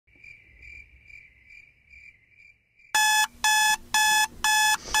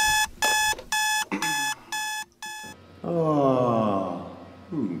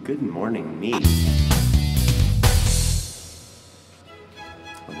Good morning, me. I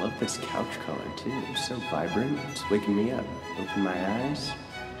love this couch color too. It's so vibrant. It's waking me up. Open my eyes.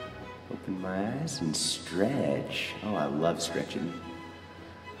 Open my eyes and stretch. Oh, I love stretching.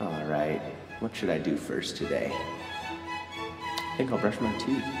 All right. What should I do first today? I think I'll brush my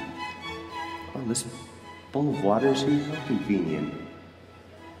teeth. Oh, this bowl of water is here. How convenient.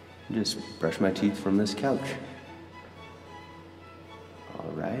 Just brush my teeth from this couch.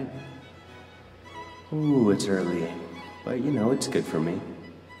 All right. Ooh, it's early, but you know, it's good for me.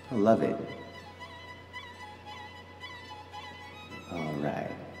 I love it. All right.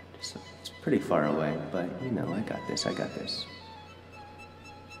 So it's pretty far away, but you know, I got this.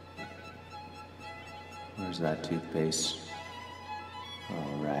 Where's that toothpaste?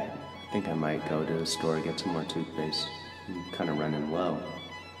 All right. I think I might go to the store and get some more toothpaste. I'm kind of running low.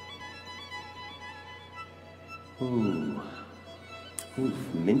 Ooh,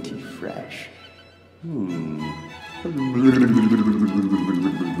 minty fresh.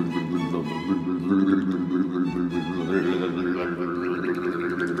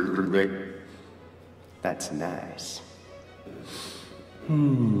 That's nice.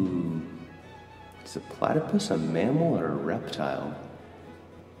 Is a platypus a mammal or a reptile?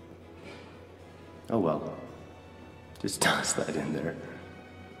 Oh well, just toss that in there.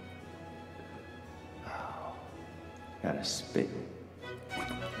 Oh, gotta spit.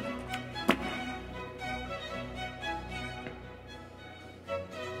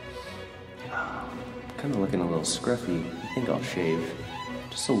 Oh, kind of looking a little scruffy. I think I'll shave,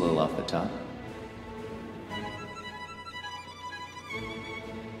 just a little off the top.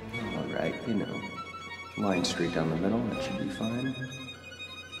 Alright, you know, line straight down the middle, that should be fine.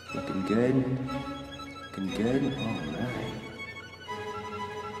 Looking good. Looking good. Alright.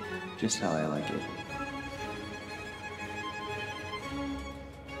 Just how I like it.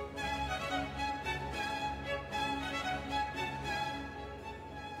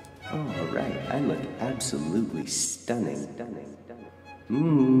 Alright, I look absolutely stunning.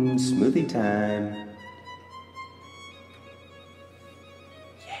 Smoothie time.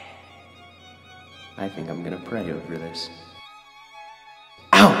 I think I'm gonna pray over this.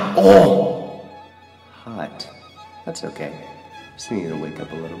 Ow! Oh! Hot. That's okay. Just need to wake up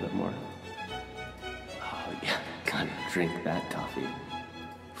a little bit more. Oh yeah, gotta drink that coffee.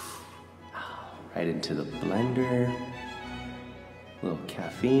 Right into the blender. A little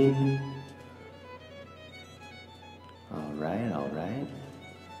caffeine. Alright.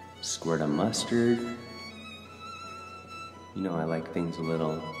 Squirt of mustard. You know I like things a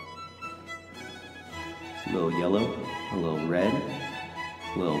little yellow, a little red,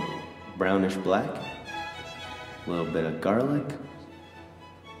 a little brownish black, a little bit of garlic,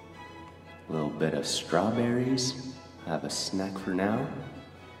 a little bit of strawberries. I have a snack for now.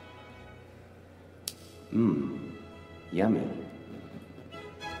 Yummy.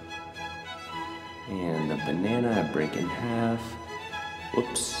 And the banana I break in half.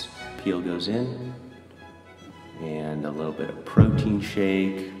 Whoops, peel goes in. And a little bit of protein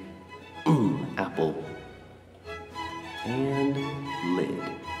shake. Apple. And lid.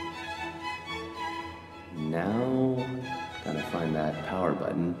 Now, gotta find that power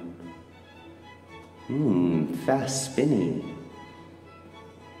button. Fast spinny.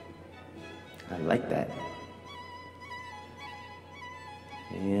 I like that.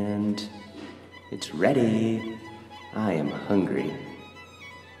 And it's ready. I am hungry.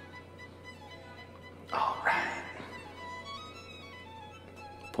 All right.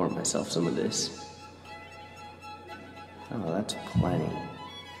 Pour myself some of this. Oh, that's plenty.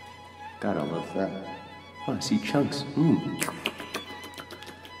 Gotta love that. Oh, I see chunks.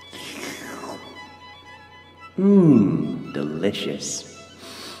 Delicious.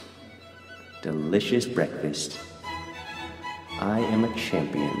 Delicious breakfast. I am a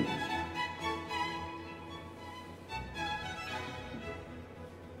champion.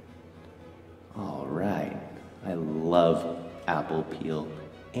 All right. I love apple peel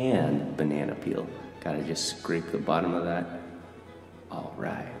and banana peel. Gotta just scrape the bottom of that. All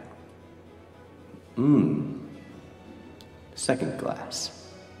right. Second glass.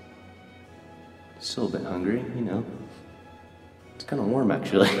 Still a bit hungry, you know. It's kind of warm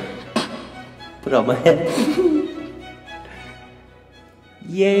actually. Put out my head.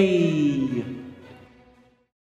 Yay!